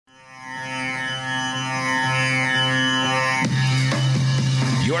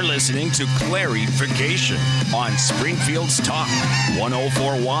You're listening to CLARYfication on Springfield's Talk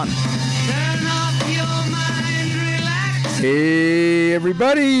 1041. Turn off your mind, relax. Hey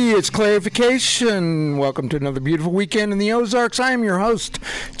everybody, it's CLARYfication. Welcome to another beautiful weekend in the Ozarks. I am your host,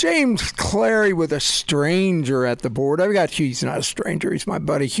 James Clary, with a stranger at the board. I've got Hugh. He's not a stranger, he's my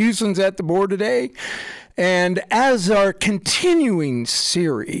buddy. Houston's at the board today. And as our continuing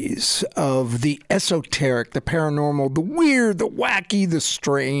series of the esoteric, the paranormal, the weird, the wacky, the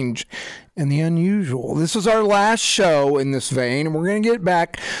strange, and the unusual. This is our last show in this vein, and we're going to get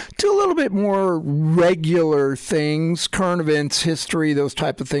back to a little bit more regular things, current events, history, those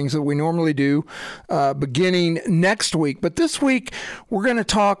type of things that we normally do beginning next week. But this week, we're going to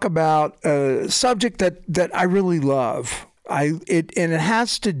talk about a subject that I really love. And it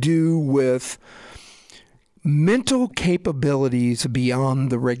has to do with mental capabilities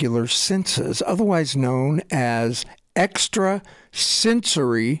beyond the regular senses, otherwise known as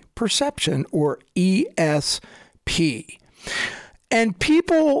extrasensory perception, or ESP. And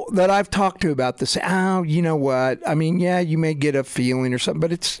people that I've talked to about this say, oh, you know what? I mean, yeah, you may get a feeling or something,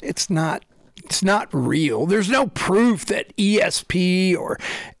 but it's not real. There's no proof that ESP or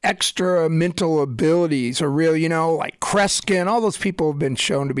extra mental abilities are real, like Kreskin. All those people have been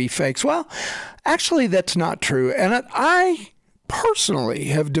shown to be fakes. Well, actually, that's not true. And I personally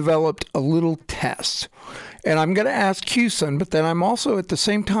have developed a little test. And I'm going to ask Houston, but then I'm also at the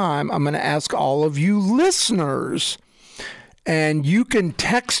same time, I'm going to ask all of you listeners. And you can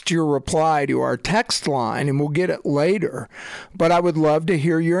text your reply to our text line, and we'll get it later. But I would love to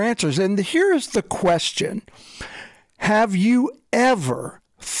hear your answers. And here's the question. Have you ever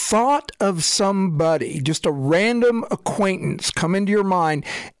thought of somebody, just a random acquaintance, come into your mind,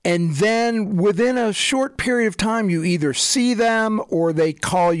 and then within a short period of time, you either see them or they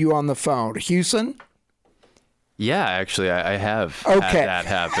call you on the phone? Houston? Yeah, actually, I have had that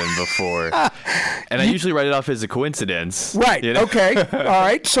happen before. And I usually write it off as a coincidence. Right. Okay. All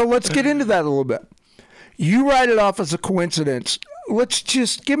right. So let's get into that a little bit. You write it off as a coincidence. Let's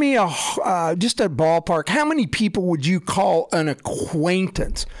just give me just a ballpark. How many people would you call an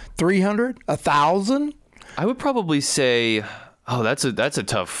acquaintance? 300? 1,000? I would probably say, that's a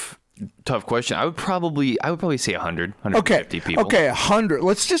tough question. I would probably say 100, 150 people. Okay, 100.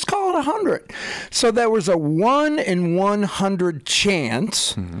 Let's just call it 100. So there was a 1 in 100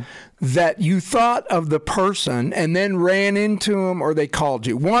 chance that you thought of the person and then ran into them or they called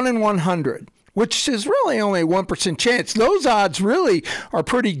you. 1 in 100, which is really only a 1% chance. Those odds really are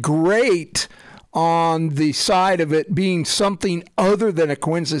pretty great on the side of it being something other than a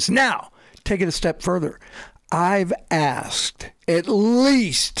coincidence. Now, take it a step further. I've asked at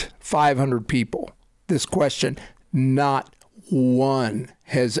least 500 people this question. Not one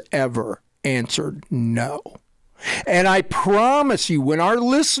has ever answered no. And I promise you, when our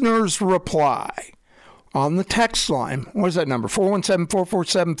listeners reply on the text line, what is that number?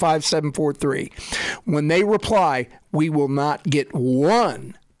 417-447-5743. When they reply, we will not get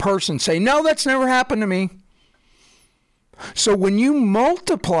one person say, no, that's never happened to me. So when you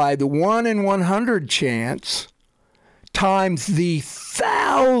multiply the 1 in 100 chance times the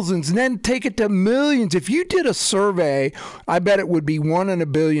thousands and then take it to millions, if you did a survey, I bet it would be 1 in a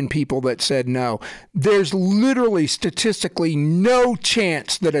billion people that said no. There's literally statistically no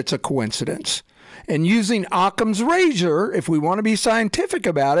chance that it's a coincidence. And using Occam's razor, if we want to be scientific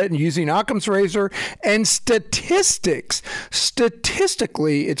about it, and using Occam's razor and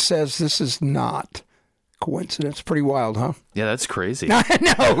statistically, it says this is not coincidence. Pretty wild, huh? Yeah, that's crazy. I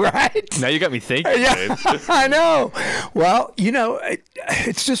know, right? Now you got me thinking. Yeah, I know. Well,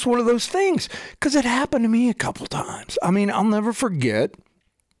 it's just one of those things because it happened to me a couple times. I mean, I'll never forget.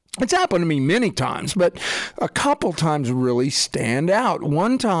 It's happened to me many times, but a couple times really stand out.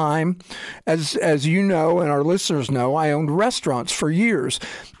 One time, as you know and our listeners know, I owned restaurants for years.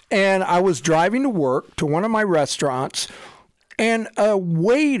 And I was driving to work to one of my restaurants, and a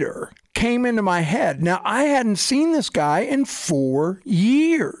waiter came into my head. Now, I hadn't seen this guy in 4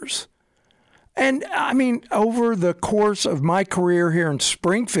 years. And I mean, over the course of my career here in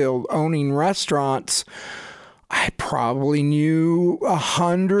Springfield, owning restaurants, I probably knew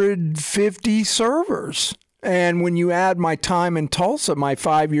 150 servers. And when you add my time in Tulsa, my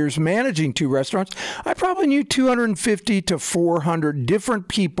 5 years managing 2 restaurants, I probably knew 250 to 400 different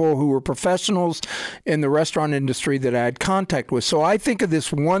people who were professionals in the restaurant industry that I had contact with. So I think of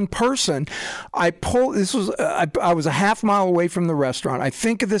this one person. I was a half mile away from the restaurant. I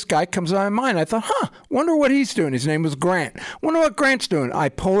think of this guy, comes to my mind. I thought, wonder what he's doing. His name was Grant. Wonder what Grant's doing. I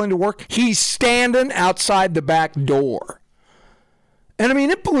pull into work. He's standing outside the back door. And I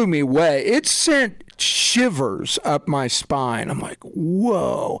mean, it blew me away. It sent shivers up my spine. I'm like,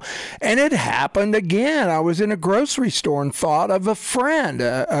 whoa. And it happened again. I was in a grocery store and thought of a friend,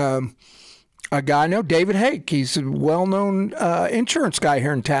 a guy I know, David Hake. He's a well-known insurance guy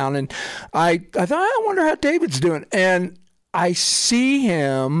here in town. And I thought, I wonder how David's doing. And I see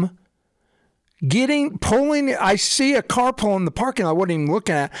him I see a car pulling the parking lot I wasn't even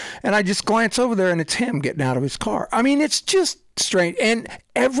looking at, and I just glance over there, and it's him getting out of his car. I mean, it's just strange, and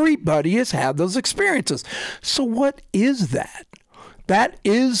everybody has had those experiences. So what is that? That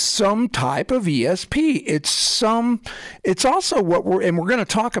is some type of ESP. It's also what we're going to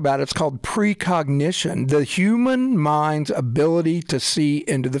talk about. It's called precognition, the human mind's ability to see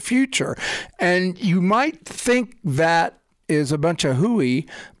into the future. And you might think that is a bunch of hooey,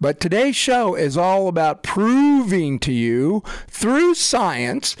 but today's show is all about proving to you through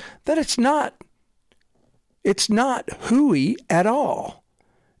science that it's not hooey at all.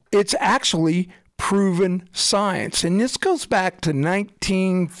 It's actually proven science. And this goes back to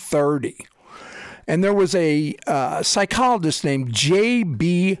 1930. And there was a psychologist named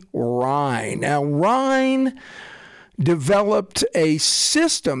J.B. Rhine. Now, Rhine developed a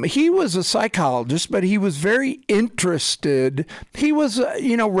system. He was a psychologist, but he was very interested. He was,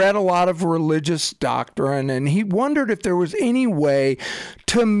 read a lot of religious doctrine, and he wondered if there was any way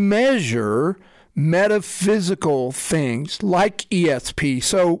to measure metaphysical things like ESP.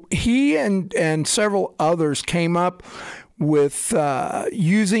 So he and several others came up with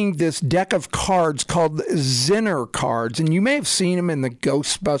using this deck of cards called Zener cards. And you may have seen them in the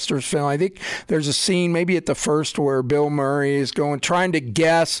Ghostbusters film. I think there's a scene maybe at the first where Bill Murray is trying to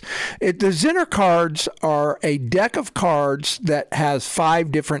guess. The Zener cards are a deck of cards that has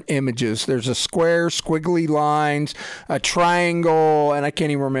 5 different images. There's a square, squiggly lines, a triangle, and I can't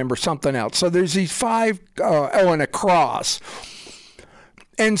even remember something else. So there's these 5, and a cross.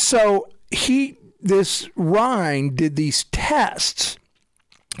 And so this Rhine did these tests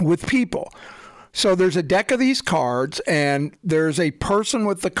with people. So there's a deck of these cards, and there's a person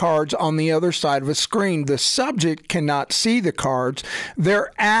with the cards on the other side of a screen. The subject cannot see the cards.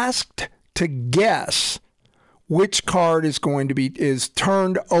 They're asked to guess which card is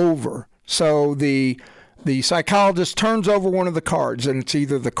turned over. So the psychologist turns over one of the cards, and it's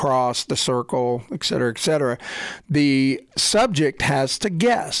either the cross, the circle, et cetera, et cetera. The subject has to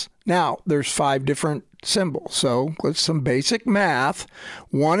guess. Now, there's 5 different symbols. So let's some basic math.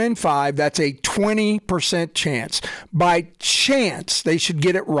 1 in 5, that's a 20% chance. By chance, they should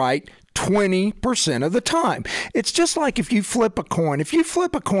get it right 20% of the time. It's just like if you flip a coin. If you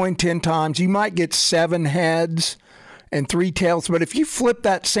flip a coin 10 times, you might get 7 heads and 3 tails. But if you flip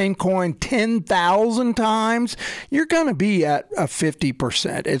that same coin 10,000 times, you're going to be at a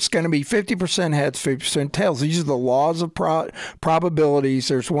 50%. It's going to be 50% heads, 50% tails. These are the laws of probabilities.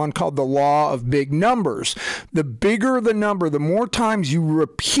 There's one called the law of big numbers. The bigger the number, the more times you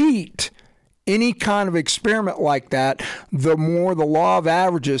repeat any kind of experiment like that, the more the law of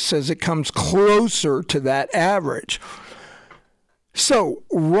averages says it comes closer to that average. So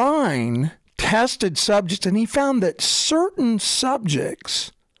Rhine tested subjects, and he found that certain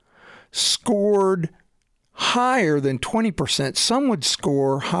subjects scored higher than 20%. Some would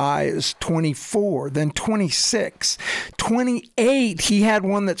score high as 24, then 26, 28. He had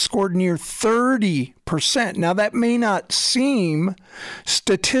one that scored near 30%. Now, that may not seem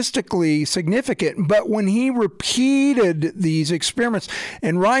statistically significant, but when he repeated these experiments,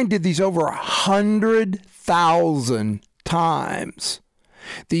 and Ryan did these over 100,000 times,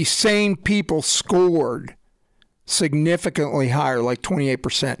 these same people scored significantly higher, like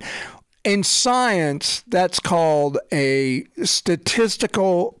 28%. In science, that's called a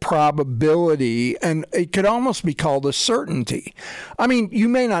statistical probability, and it could almost be called a certainty. I mean, you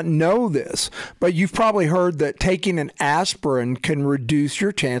may not know this, but you've probably heard that taking an aspirin can reduce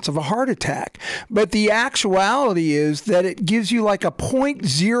your chance of a heart attack. But the actuality is that it gives you like a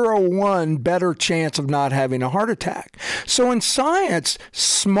 0.01 better chance of not having a heart attack. So in science,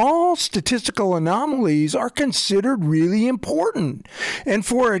 small statistical anomalies are considered really important. And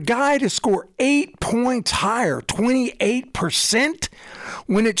for a guy to score 8 points higher, 28%,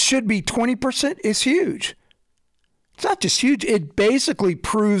 when it should be 20%, is huge. It's not just huge. It basically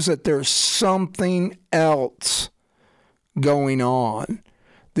proves that there's something else going on.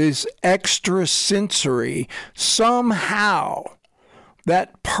 This extrasensory, somehow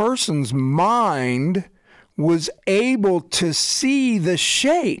that person's mind was able to see the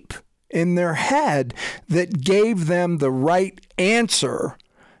shape in their head that gave them the right answer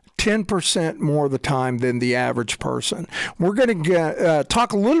 10% more of the time than the average person. We're going to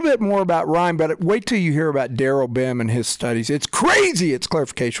talk a little bit more about Ryan, but wait till you hear about Daryl Bem and his studies. It's crazy. It's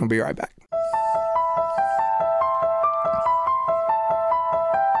Clarification. We'll be right back.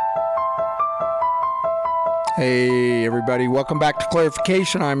 Hey, everybody. Welcome back to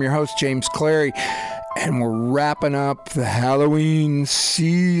CLARYfication. I'm your host, James Clary, and we're wrapping up the Halloween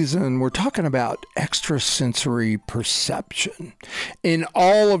season. We're talking about extrasensory perception in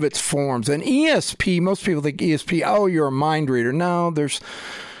all of its forms. And ESP, most people think ESP, oh, you're a mind reader. No, there's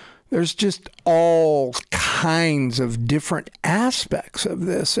just all kinds of different aspects of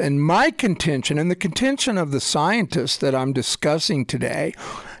this. And my contention, and the contention of the scientists that I'm discussing today,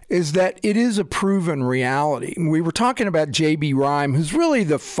 is that it is a proven reality. We were talking about J.B. Rime, who's really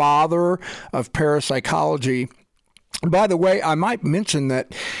the father of parapsychology. By the way, I might mention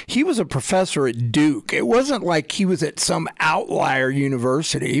that he was a professor at Duke. It wasn't like he was at some outlier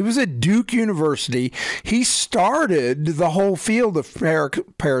university. He was at Duke University. He started the whole field of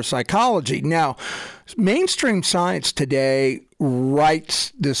parapsychology. Now, mainstream science today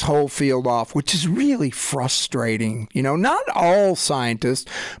writes this whole field off, which is really frustrating. You know, not all scientists,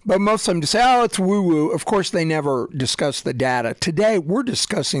 but most of them just say, oh, it's woo-woo. Of course, they never discuss the data. Today, we're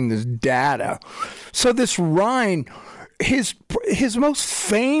discussing this data. So this Rhine, his most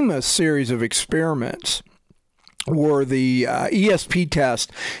famous series of experiments were the ESP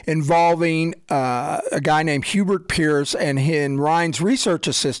test involving a guy named Hubert Pierce and Ryan's research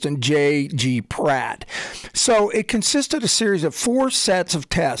assistant, J.G. Pratt. So it consisted of a series of 4 sets of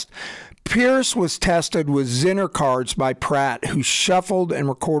tests. Pierce was tested with Zinner cards by Pratt, who shuffled and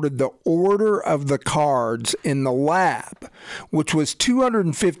recorded the order of the cards in the lab, which was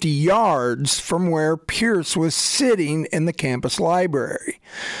 250 yards from where Pierce was sitting in the campus library.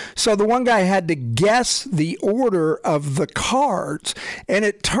 So the one guy had to guess the order of the cards, and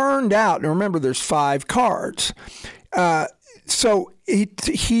it turned out, and remember there's 5 cards, so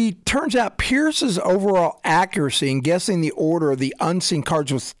he turns out Pierce's overall accuracy in guessing the order of the unseen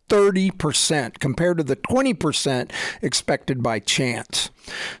cards was 30% compared to the 20% expected by chance.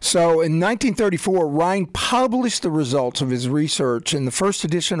 So in 1934, Rhine published the results of his research in the first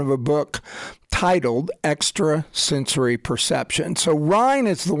edition of a book titled Extrasensory Perception. So Rhine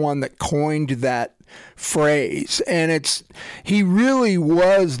is the one that coined that phrase, and he really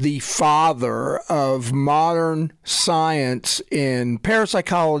was the father of modern science in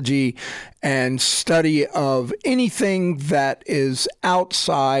parapsychology and study of anything that is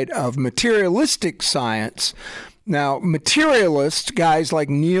outside of materialistic science. Now, materialist guys like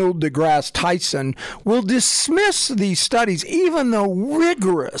Neil deGrasse Tyson will dismiss these studies, even though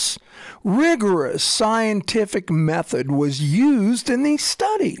rigorous scientific method was used in these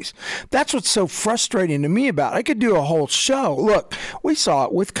studies. That's what's so frustrating to me about it. I could do a whole show. Look, we saw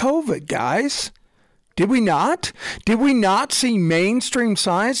it with COVID, guys. Did we not? Did we not see mainstream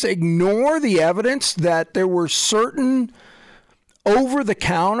science ignore the evidence that there were certain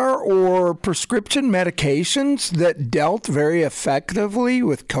over-the-counter or prescription medications that dealt very effectively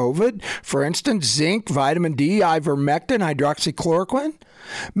with COVID? For instance, zinc, vitamin D, ivermectin, hydroxychloroquine.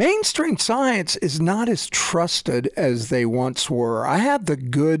 Mainstream science is not as trusted as they once were. I had the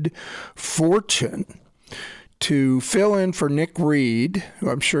good fortune to fill in for Nick Reed,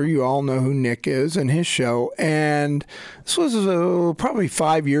 who I'm sure you all know who Nick is, and his show. And this was probably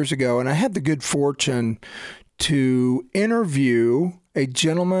 5 years ago, and I had the good fortune to interview a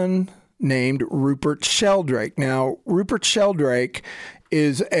gentleman named Rupert Sheldrake. Now, Rupert Sheldrake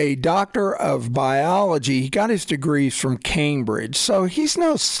is a doctor of biology. He got his degrees from Cambridge, so he's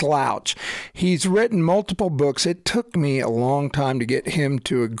no slouch. He's written multiple books. It took me a long time to get him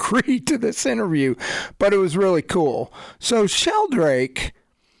to agree to this interview, but it was really cool. So Sheldrake's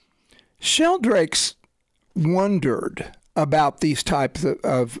wondered about these types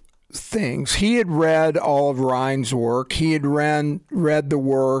of things. He had read all of Rhine's work. He had read the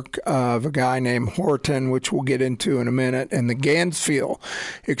work of a guy named Horton, which we'll get into in a minute, and the Gansfield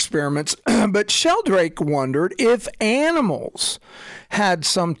experiments. But Sheldrake wondered if animals had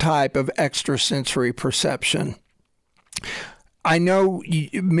some type of extrasensory perception. I know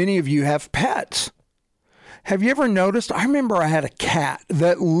many of you have pets. Have you ever noticed? I remember I had a cat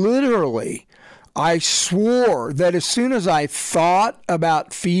that literally, I swore that as soon as I thought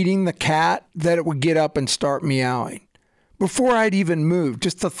about feeding the cat, that it would get up and start meowing before I'd even moved,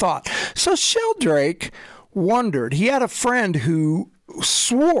 just the thought. So Sheldrake wondered. He had a friend who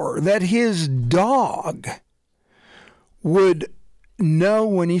swore that his dog would know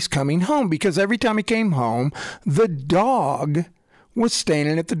when he's coming home, because every time he came home, the dog was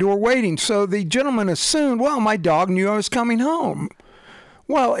standing at the door waiting. So the gentleman assumed, well, my dog knew I was coming home.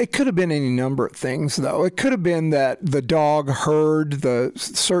 Well, it could have been any number of things, though. It could have been that the dog heard the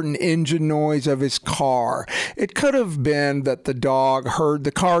certain engine noise of his car. It could have been that the dog heard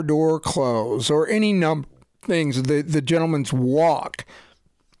the car door close, or any number of things, the gentleman's walk.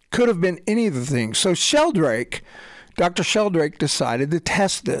 Could have been any of the things. So Dr. Sheldrake decided to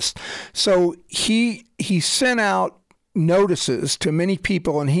test this. So he sent out notices to many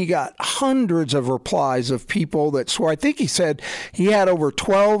people, and he got hundreds of replies of people that swore. I think he said he had over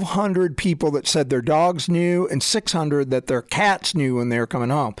 1,200 people that said their dogs knew and 600 that their cats knew when they were coming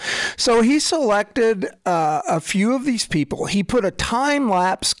home. So he selected a few of these people. He put a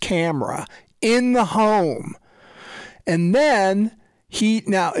time-lapse camera in the home, and then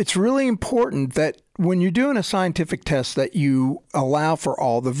now it's really important that when you're doing a scientific test that you allow for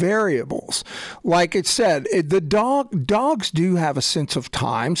all the variables. Like it said, dogs do have a sense of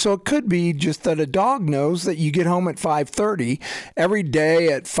time. So it could be just that a dog knows that you get home at 5:30. Every day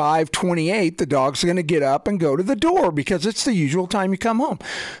at 5:28, the dog's going to get up and go to the door because it's the usual time you come home.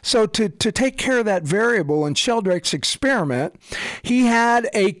 So to take care of that variable in Sheldrake's experiment, he had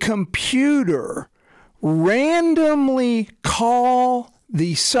a computer randomly call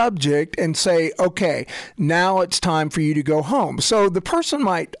the subject and say, okay, now it's time for you to go home. So the person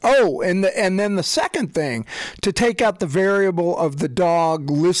might, and then the second thing, to take out the variable of the dog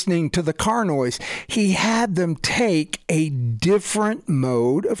listening to the car noise, he had them take a different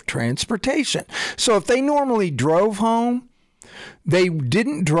mode of transportation. So if they normally drove home, they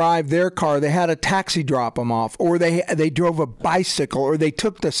didn't drive their car. They had a taxi drop them off, or they drove a bicycle, or they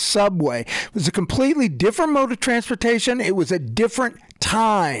took the subway. It was a completely different mode of transportation. It was a different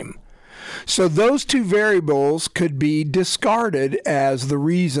time. So those two variables could be discarded as the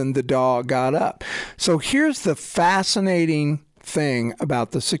reason the dog got up. So here's the fascinating thing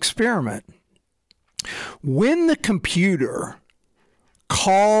about this experiment. When the computer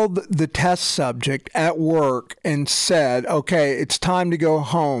called the test subject at work and said, okay, it's time to go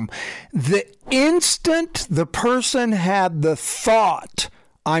home, the instant the person had the thought,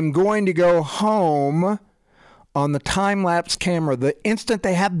 I'm going to go home, on the time-lapse camera, the instant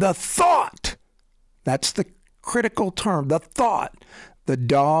they had the thought, that's the critical term, the thought, the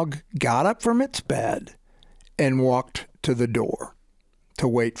dog got up from its bed and walked to the door to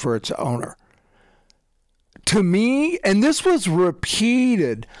wait for its owner. To me, and this was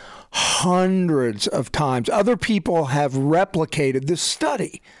repeated hundreds of times, other people have replicated this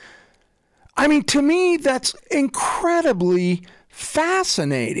study. I mean, to me, that's incredibly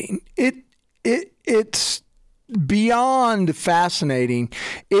fascinating. It's beyond fascinating.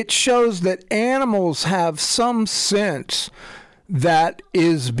 It shows that animals have some sense that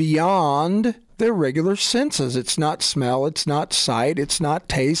is beyond their regular senses. It's not smell, it's not sight, it's not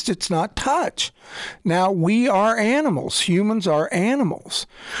taste, it's not touch. Now, we are animals. Humans are animals.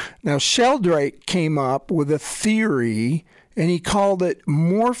 Now, Sheldrake came up with a theory, and he called it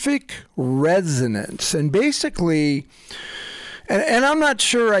morphic resonance. And basically, and I'm not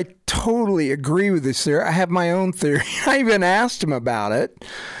sure I totally agree with this theory. I have my own theory. I even asked him about it.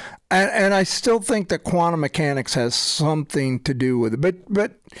 And I still think that quantum mechanics has something to do with it.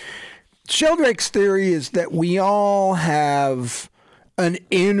 But Sheldrake's theory is that we all have an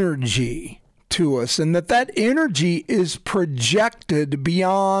energy to us, and that energy is projected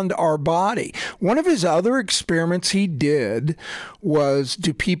beyond our body. One of his other experiments he did was,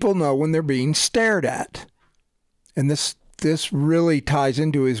 do people know when they're being stared at? And this really ties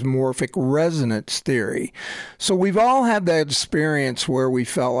into his morphic resonance theory. So we've all had that experience where we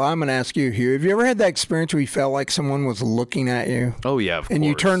felt, I'm going to ask you, Hugh, have you ever had that experience where you felt like someone was looking at you? Oh, yeah, of course. And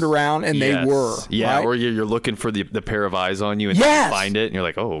you turned around and they were. Yeah, right? Or you're looking for the pair of eyes on you and you find it and you're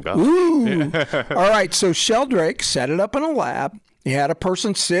like, oh, God. Ooh. All right, so Sheldrake set it up in a lab. He had a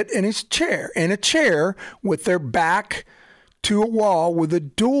person sit in a chair with their back to a wall with a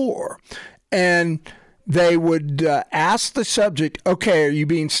door. And they would ask the subject, okay, are you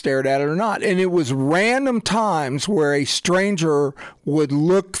being stared at or not? And it was random times where a stranger would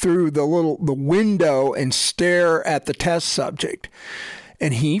look through the window and stare at the test subject.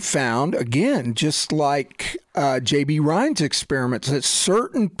 And he found, again, just like J.B. Rhine's experiments, that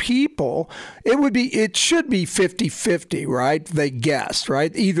certain people, it should be 50-50, right? They guessed,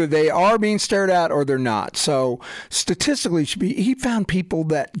 right? Either they are being stared at or they're not. So statistically, he found people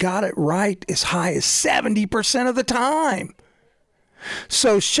that got it right as high as 70% of the time.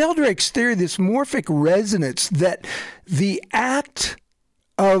 So Sheldrake's theory, this morphic resonance, that the act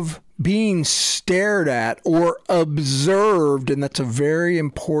of being stared at or observed, and that's a very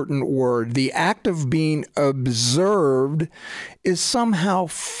important word, the act of being observed is somehow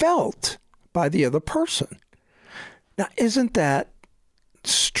felt by the other person. Now, isn't that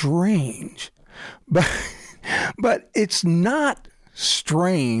strange? But it's not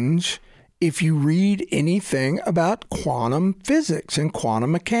strange if you read anything about quantum physics and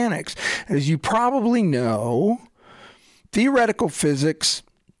quantum mechanics. As you probably know, theoretical physics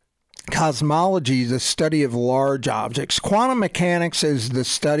Cosmology is the study of large objects. Quantum mechanics is the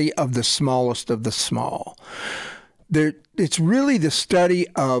study of the smallest of the small. It's really the study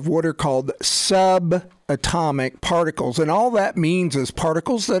of what are called subatomic particles. And all that means is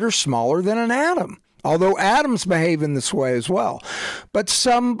particles that are smaller than an atom. Although atoms behave in this way as well. But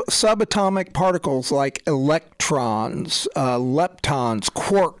some subatomic particles like electrons, leptons,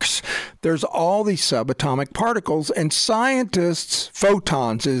 quarks, there's all these subatomic particles. And scientists,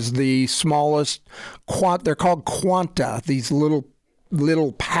 photons is the smallest, they're called quanta, these little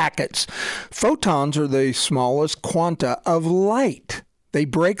packets. Photons are the smallest quanta of light. They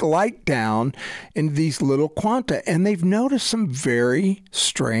break light down into these little quanta. And they've noticed some very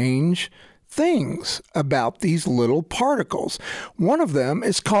strange things about these little particles. One of them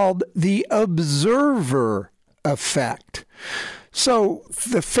is called the observer effect. So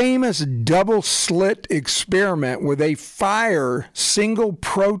the famous double slit experiment where they fire single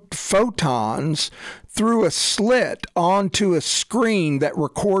photons through a slit onto a screen that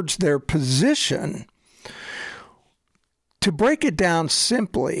records their position. To break it down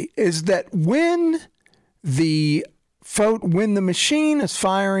simply is that when the machine is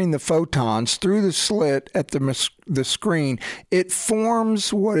firing the photons through the slit at the screen, it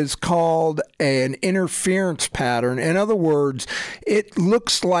forms what is called an interference pattern. In other words, it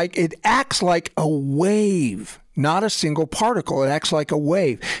acts like a wave, not a single particle. It acts like a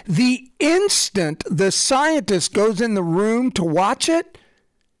wave. The instant the scientist goes in the room to watch it,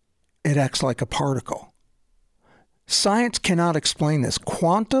 it acts like a particle. Science cannot explain this.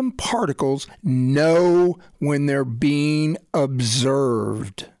 Quantum particles know when they're being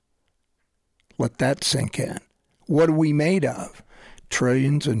observed. Let that sink in. What are we made of?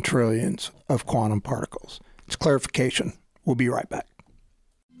 Trillions and trillions of quantum particles. It's clarification. We'll be right back.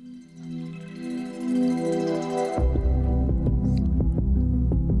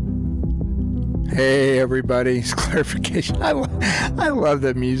 Hey everybody, it's clarification. I love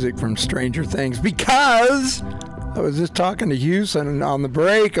the music from Stranger Things because I was just talking to Houston on the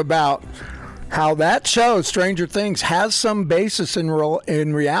break about how that show, Stranger Things, has some basis in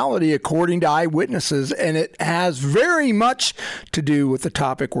reality according to eyewitnesses, and it has very much to do with the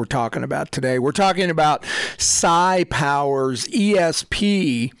topic we're talking about today. We're talking about psi powers,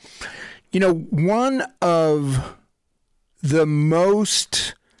 ESP. You know, one of the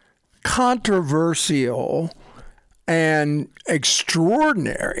most controversial and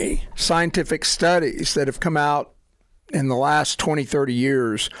extraordinary scientific studies that have come out in the last 20, 30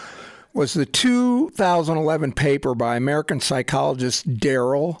 years was the 2011 paper by American psychologist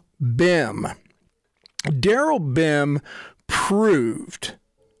Daryl Bem. Daryl Bem proved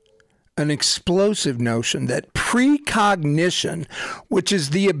an explosive notion that precognition, which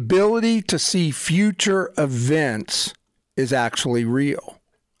is the ability to see future events, is actually real.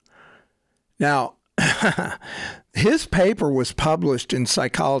 Now, his paper was published in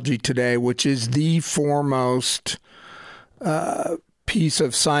Psychology Today, which is the foremost piece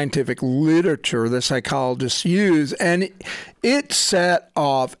of scientific literature that psychologists use, and it set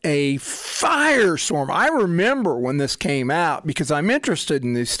off a firestorm. I remember when this came out because I'm interested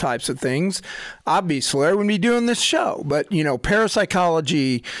in these types of things. Obviously, I wouldn't be doing this show, but, you know,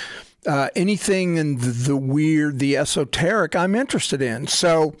 parapsychology, anything in the weird, the esoteric, I'm interested in.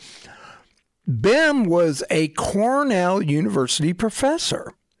 So Bem was a Cornell University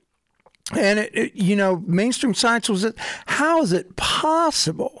professor. And, mainstream science was, how is it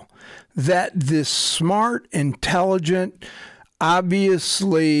possible that this smart, intelligent,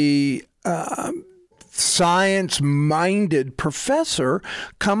 obviously science-minded professor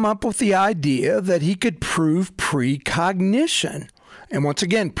come up with the idea that he could prove precognition? And once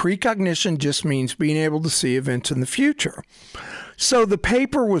again, precognition just means being able to see events in the future. So the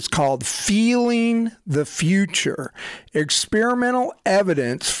paper was called Feeling the Future, Experimental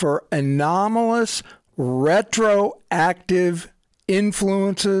Evidence for Anomalous Retroactive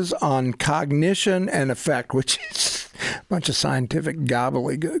Influences on Cognition and Effect, which is a bunch of scientific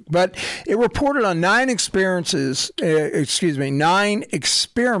gobbledygook. But it reported on 9 experiments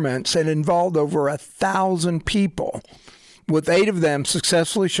and involved over 1,000 people, with 8 of them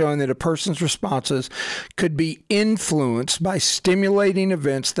successfully showing that a person's responses could be influenced by stimulating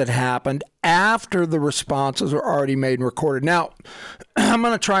events that happened after the responses were already made and recorded. Now, I'm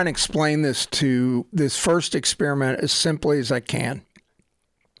going to try and explain this first experiment as simply as I can,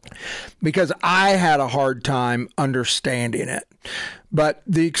 because I had a hard time understanding it. But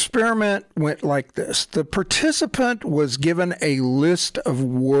the experiment went like this. The participant was given a list of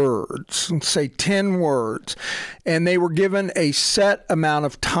words, say 10 words, and they were given a set amount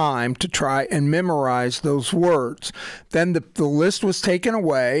of time to try and memorize those words. Then the list was taken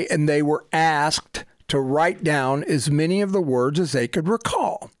away, and they were asked to write down as many of the words as they could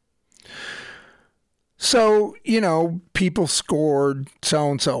recall. So, people scored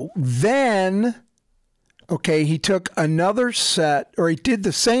so-and-so. Then, he took another set, or he did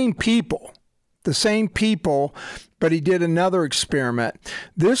the same people, but he did another experiment.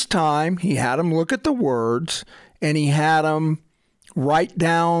 This time, he had them look at the words, and he had them write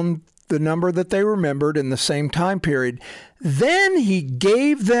down the number that they remembered in the same time period. Then he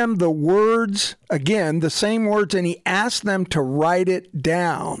gave them the words, again, the same words, and he asked them to write it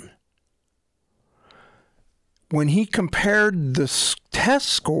down. When he compared the test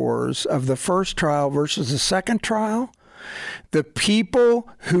scores of the first trial versus the second trial, the people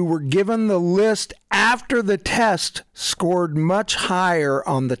who were given the list after the test scored much higher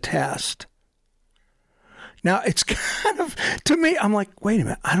on the test. Now, it's kind of, to me, I'm like, wait a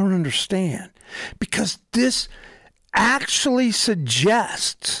minute, I don't understand. Because this actually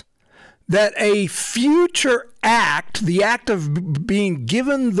suggests that a future act, the act of being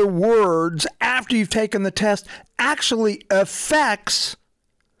given the words after you've taken the test, actually affects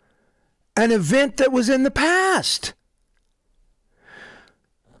an event that was in the past.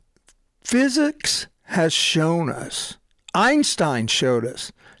 Physics has shown us, Einstein showed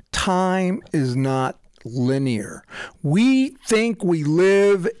us, time is not linear. We think we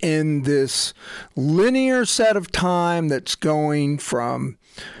live in this linear set of time that's going from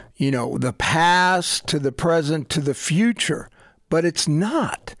the past to the present to the future, but it's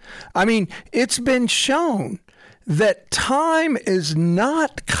not. I mean, it's been shown that time is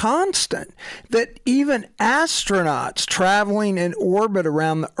not constant, that even astronauts traveling in orbit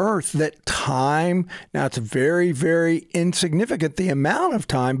around the Earth, that time, now it's very, very insignificant, the amount of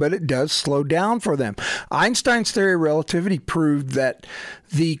time, but it does slow down for them. Einstein's theory of relativity proved that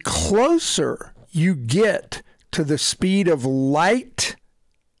the closer you get to the speed of light,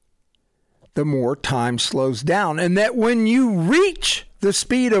 the more time slows down. And that when you reach the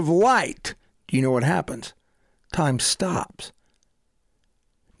speed of light, do you know what happens? Time stops.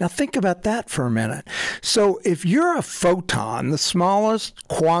 Now think about that for a minute. So if you're a photon, the smallest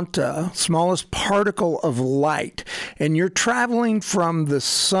smallest particle of light, and you're traveling from the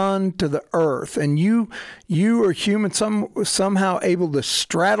sun to the earth, and you are human, somehow able to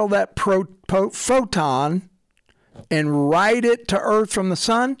straddle that photon and ride it to earth from the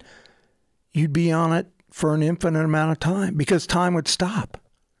sun, you'd be on it for an infinite amount of time because time would stop.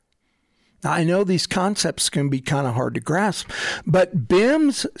 Now, I know these concepts can be kind of hard to grasp, but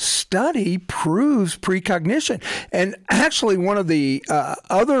Bim's study proves precognition. And actually, one of the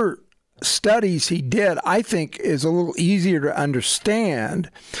other studies he did, I think, is a little easier to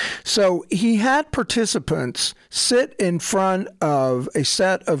understand. So he had participants sit in front of a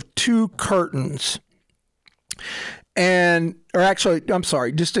set of two curtains.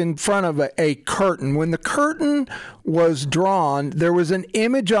 Just in front of a curtain. When the curtain was drawn, there was an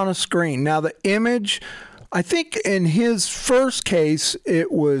image on a screen. Now, the image, I think in his first case,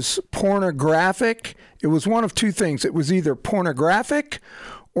 it was pornographic. It was one of two things. It was either pornographic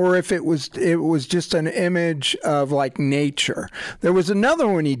or if it was just an image of like nature. There was another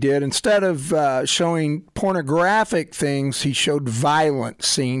one he did. Instead of showing pornographic things, he showed violent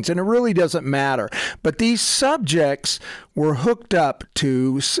scenes, and it really doesn't matter. But these subjects were hooked up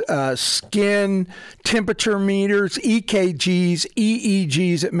to skin temperature meters, EKGs,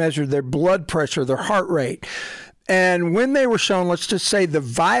 EEGs that measured their blood pressure, their heart rate. And when they were shown, let's just say the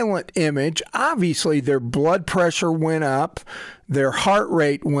violent image, obviously their blood pressure went up, their heart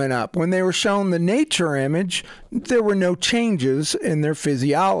rate went up. When they were shown the nature image, there were no changes in their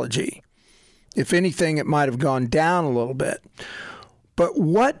physiology. If anything, it might have gone down a little bit. But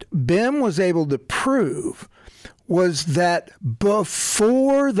what Bim was able to prove was that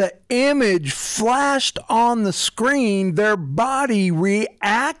before the image flashed on the screen, their body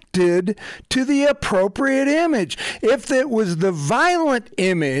reacted to the appropriate image. If it was the violent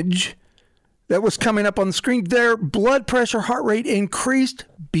image that was coming up on the screen, their blood pressure, heart rate increased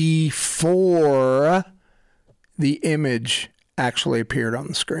before the image actually appeared on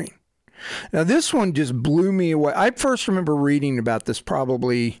the screen. Now, this one just blew me away. I first remember reading about this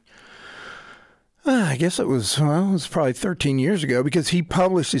probably, I guess it was probably 13 years ago, because he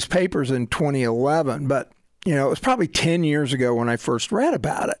published his papers in 2011. But, it was probably 10 years ago when I first read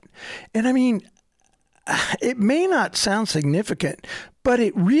about it. And I mean, it may not sound significant, but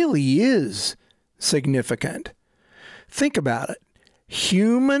it really is significant. Think about it.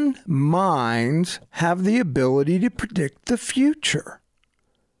 Human minds have the ability to predict the future.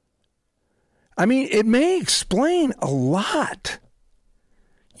 I mean, it may explain a lot.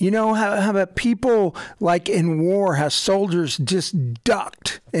 You know, how about people like in war, how soldiers just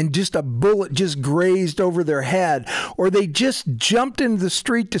ducked and just a bullet just grazed over their head, or they just jumped into the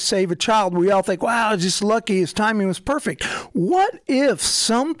street to save a child. We all think, wow, just lucky, his timing was perfect. What if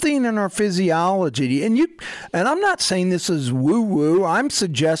something in our physiology, and I'm not saying this is woo-woo, I'm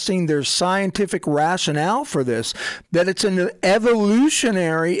suggesting there's scientific rationale for this, that it's an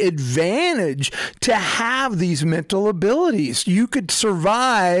evolutionary advantage to have these mental abilities. You could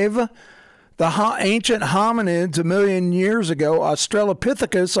survive the ancient hominids a million years ago.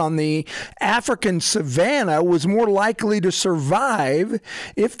 Australopithecus on the African savanna was more likely to survive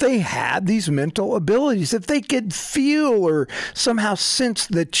if they had these mental abilities, if they could feel or somehow sense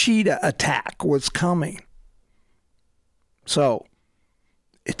the cheetah attack was coming. So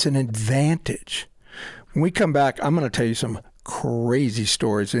it's an advantage. When we come back, I'm going to tell you some crazy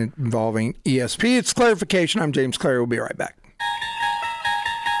stories involving ESP. It's Clarification. I'm James Clary. We'll be right back.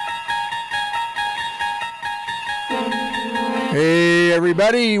 Hey,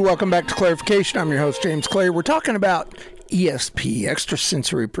 everybody. Welcome back to Clarification. I'm your host, James Clary. We're talking about ESP,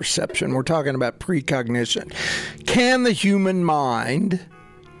 extrasensory perception. We're talking about precognition. Can the human mind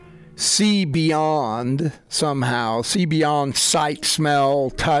see beyond somehow, see beyond sight, smell,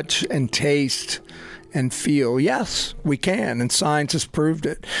 touch, and taste and feel? Yes, we can, and science has proved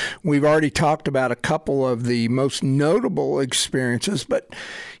it. We've already talked about a couple of the most notable experiences, but,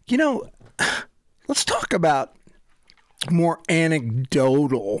 you know, let's talk about more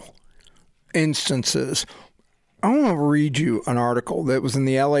anecdotal instances. I want to read you an article that was in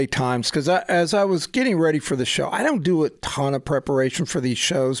the LA Times because as I was getting ready for the show, I don't do a ton of preparation for these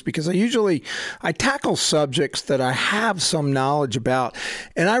shows because I tackle subjects that I have some knowledge about.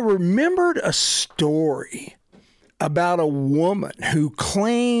 And I remembered a story about a woman who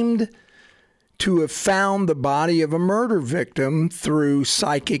claimed to have found the body of a murder victim through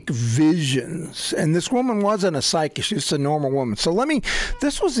psychic visions. And this woman wasn't a psychic, she's just a normal woman. So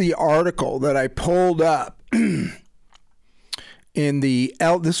this was the article that I pulled up this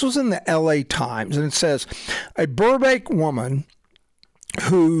was in the LA Times, and it says, a Burbank woman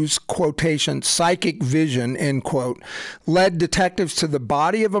whose, quotation, psychic vision, end quote, led detectives to the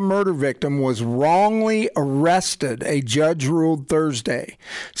body of a murder victim was wrongly arrested, a judge ruled Thursday,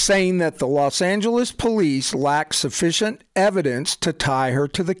 saying that the Los Angeles police lacked sufficient evidence to tie her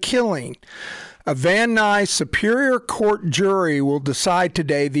to the killing. A Van Nuys Superior Court jury will decide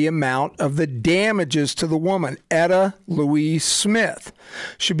today the amount of the damages to the woman, Etta Louise Smith.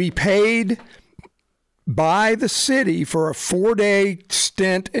 Should be paid by the city for a 4-day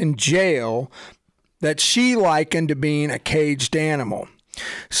stint in jail that she likened to being a caged animal.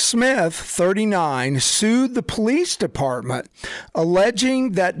 Smith, 39, sued the police department,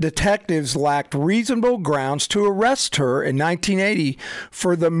 alleging that detectives lacked reasonable grounds to arrest her in 1980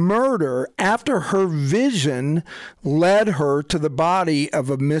 for the murder after her vision led her to the body of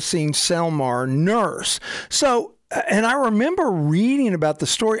a missing Selmar nurse. And I remember reading about the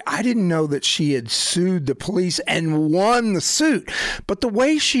story. I didn't know that she had sued the police and won the suit. But the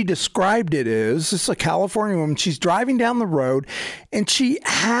way she described it is, this is a California woman. She's driving down the road and she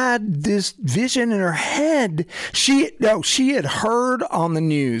had this vision in her head. She had heard on the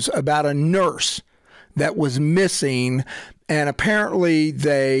news about a nurse that was missing, and apparently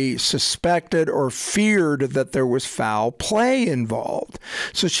they suspected or feared that there was foul play involved.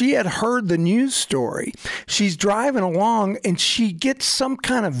 So she had heard the news story. She's driving along and she gets some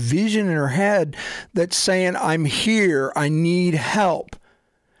kind of vision in her head that's saying, I'm here, I need help.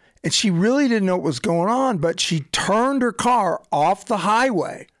 And she really didn't know what was going on, but she turned her car off the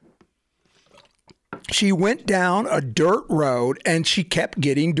highway. She went down a dirt road and she kept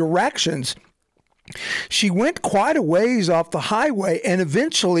getting directions. She went quite a ways off the highway, and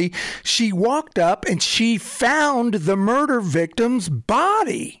eventually she walked up and she found the murder victim's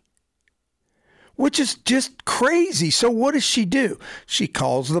body, which is just crazy. So what does she do? She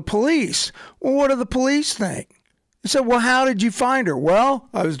calls the police. Well, what do the police think? They said, well, how did you find her? Well,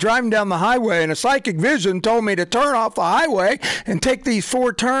 I was driving down the highway and a psychic vision told me to turn off the highway and take these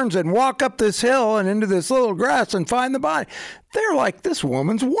 4 turns and walk up this hill and into this little grass and find the body. They're like, this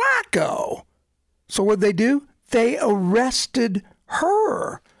woman's wacko. So what'd they do? They arrested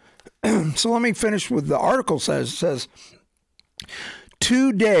her. So let me finish with the article says,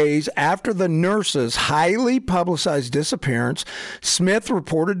 2 days after the nurse's highly publicized disappearance, Smith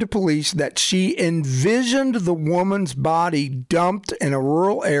reported to police that she envisioned the woman's body dumped in a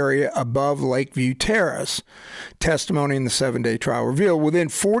rural area above Lakeview Terrace. Testimony in the 7-day trial revealed within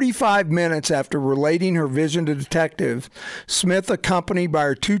 45 minutes after relating her vision to detectives, Smith, accompanied by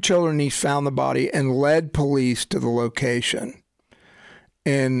her 2 children and niece, found the body and led police to the location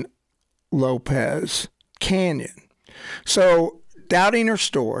in Lopez Canyon. So, doubting her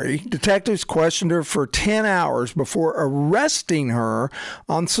story, detectives questioned her for 10 hours before arresting her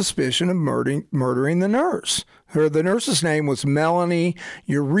on suspicion of murdering the nurse. The nurse's name was Melanie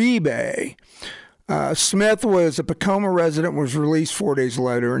Uribe. Smith was a Tacoma resident, was released 4 days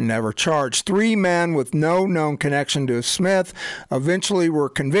later and never charged. 3 men with no known connection to Smith eventually were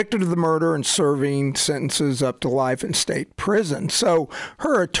convicted of the murder and serving sentences up to life in state prison. So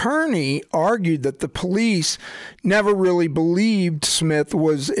her attorney argued that the police never really believed Smith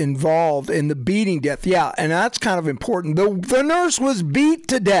was involved in the beating death. Yeah, and that's kind of important. The nurse was beat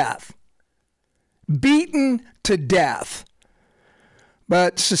to death. Beaten to death.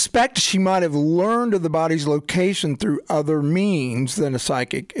 But suspect she might have learned of the body's location through other means than a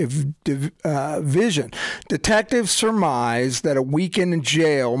psychic vision. Detectives surmised that a weekend in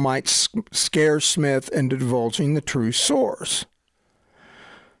jail might scare Smith into divulging the true source.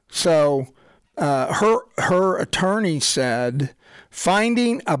 So her attorney said,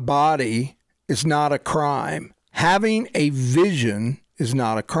 finding a body is not a crime. Having a vision is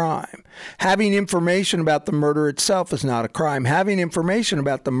not a crime. Having information about the murder itself is not a crime. Having information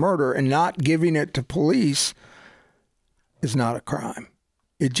about the murder and not giving it to police is not a crime.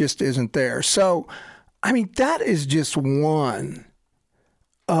 It just isn't there. So, I mean, that is just one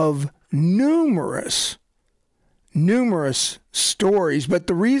of numerous stories. But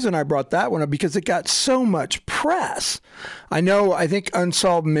the reason I brought that one up, because it got so much press. I think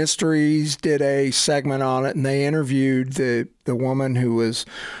Unsolved Mysteries did a segment on it, and they interviewed the woman who was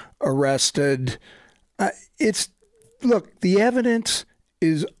arrested. Look, the evidence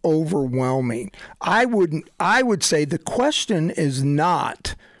is overwhelming. I would say the question is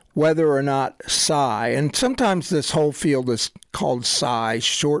not whether or not psi, and sometimes this whole field is called psi,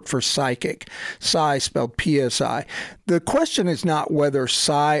 short for psychic, psi spelled PSI. The question is not whether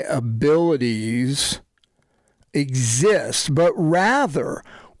psi abilities exist, but rather,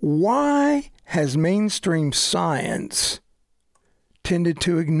 why has mainstream science tended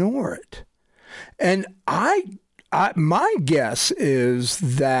to ignore it? And my guess is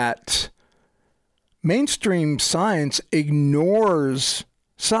that mainstream science ignores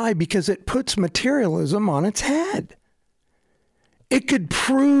psi because it puts materialism on its head. It could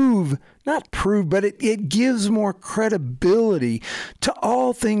but it gives more credibility to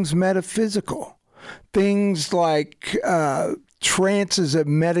all things metaphysical. Things like trances of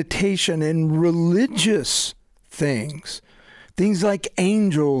meditation and religious things. Things like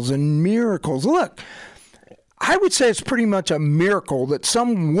angels and miracles. Look, I would say it's pretty much a miracle that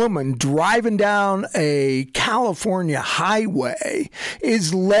some woman driving down a California highway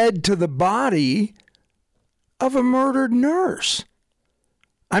is led to the body of a murdered nurse.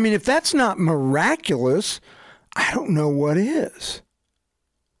 I mean, if that's not miraculous, I don't know what is.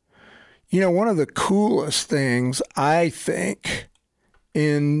 You know, one of the coolest things I think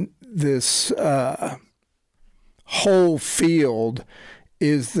in this whole field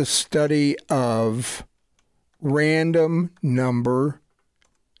is the study of random number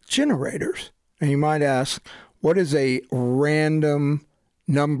generators. And you might ask, what is a random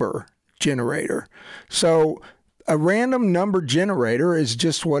number generator? So a random number generator is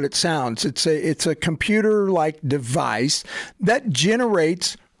just what it sounds. It's a computer-like device that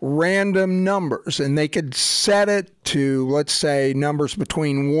generates random numbers, and they could set it to, let's say, numbers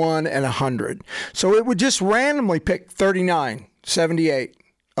between 1 and 100. So it would just randomly pick 39, 78,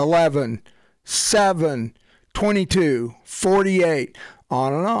 11, 7, 22, 48,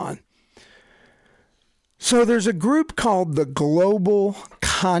 on and on. So there's a group called the Global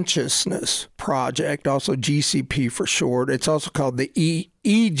Consciousness Project, also GCP for short. It's also called the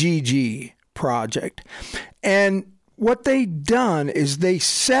EGG Project. And what they've done is they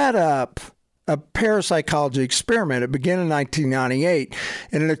set up a parapsychology experiment. It began in 1998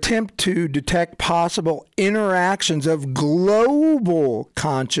 in an attempt to detect possible interactions of global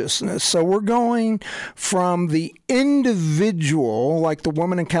consciousness. So we're going from the individual, like the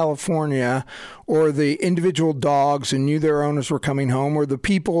woman in California, or the individual dogs who knew their owners were coming home, or the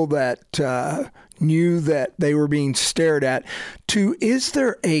people that knew that they were being stared at, to, is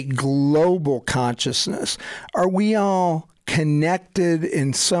there a global consciousness? Are we all connected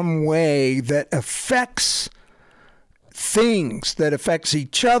in some way that affects things, that affects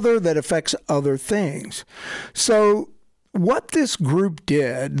each other, that affects other things. So what this group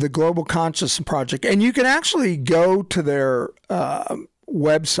did, the Global Consciousness Project, and you can actually go to their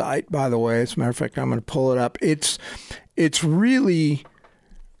website, by the way. As a matter of fact, I'm going to pull it up. It's really,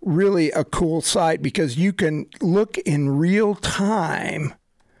 really a cool site because you can look in real time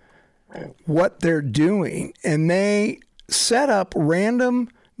what they're doing, and they set up random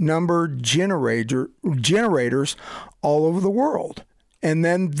number generators all over the world, and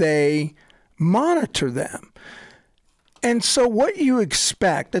then they monitor them. And so what you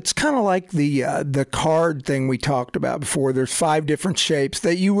expect, it's kind of like the card thing we talked about before. There's 5 different shapes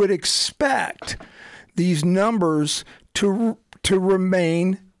that you would expect these numbers to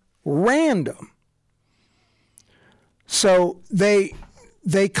remain random. So they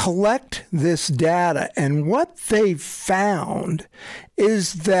collect this data, and what they found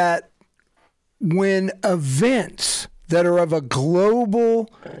is that when events that are of a global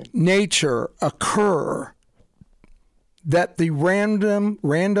nature occur, that the random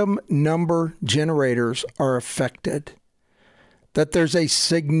number generators are affected, that there's a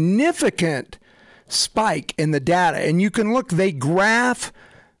significant spike in the data. And you can look, they graph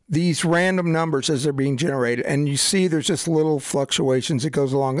these random numbers as they're being generated, and you see there's just little fluctuations that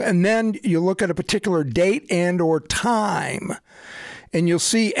goes along. And then you look at a particular date and or time, and you'll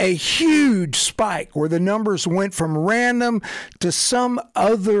see a huge spike where the numbers went from random to some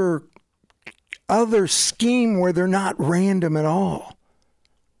other scheme where they're not random at all.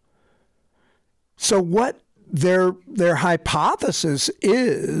 So what their hypothesis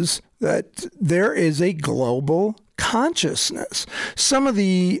is that there is a global consciousness. Some of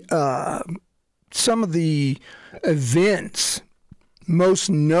the events most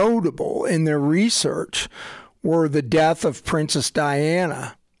notable in their research were the death of Princess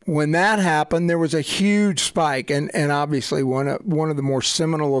Diana. When that happened, there was a huge spike, and obviously one of the more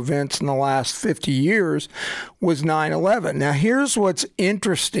seminal events in the last 50 years was 9/11. Now, here's what's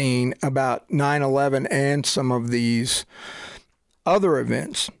interesting about 9/11 and some of these other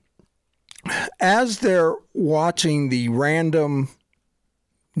events. As they're watching the random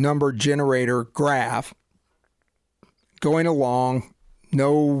number generator graph going along,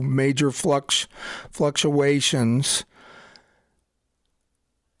 no major fluctuations,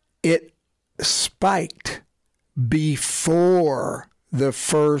 it spiked before the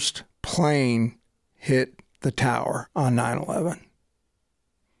first plane hit the tower on 9/11.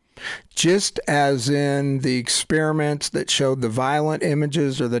 Just as in the experiments that showed the violent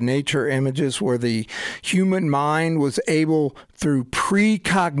images or the nature images where the human mind was able, through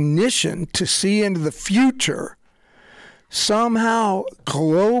precognition, to see into the future, somehow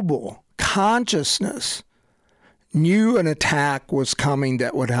global consciousness knew an attack was coming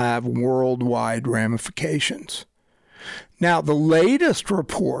that would have worldwide ramifications. Now, the latest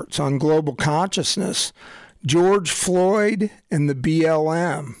reports on global consciousness, George Floyd and the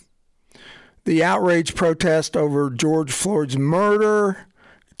BLM, the outrage protest over George Floyd's murder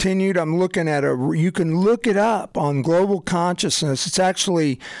continued. I'm looking at you can look it up on global consciousness. It's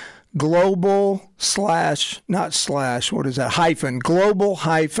actually global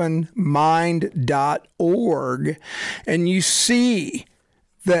mind.org. And you see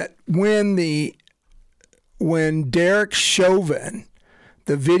that when Derek Chauvin,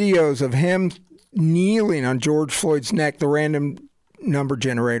 the videos of him kneeling on George Floyd's neck, the random number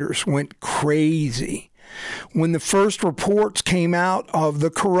generators went crazy. When the first reports came out of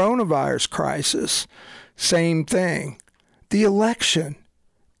the coronavirus crisis, same thing. The election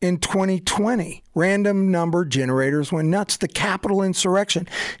in 2020, random number generators went nuts. The Capitol insurrection,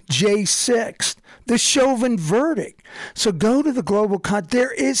 J6, the Chauvin verdict. So go to the global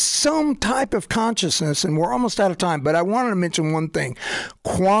there is some type of consciousness, and we're almost out of time, but I wanted to mention one thing: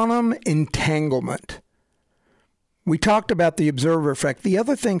 quantum entanglement. We talked about the observer effect. The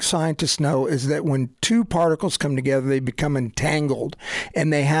other thing scientists know is that when two particles come together, they become entangled,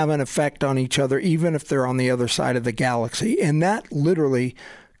 and they have an effect on each other, even if they're on the other side of the galaxy. And that literally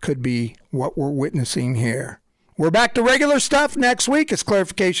could be what we're witnessing here. We're back to regular stuff next week. It's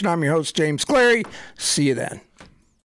Clarification. I'm your host, James Clary. See you then.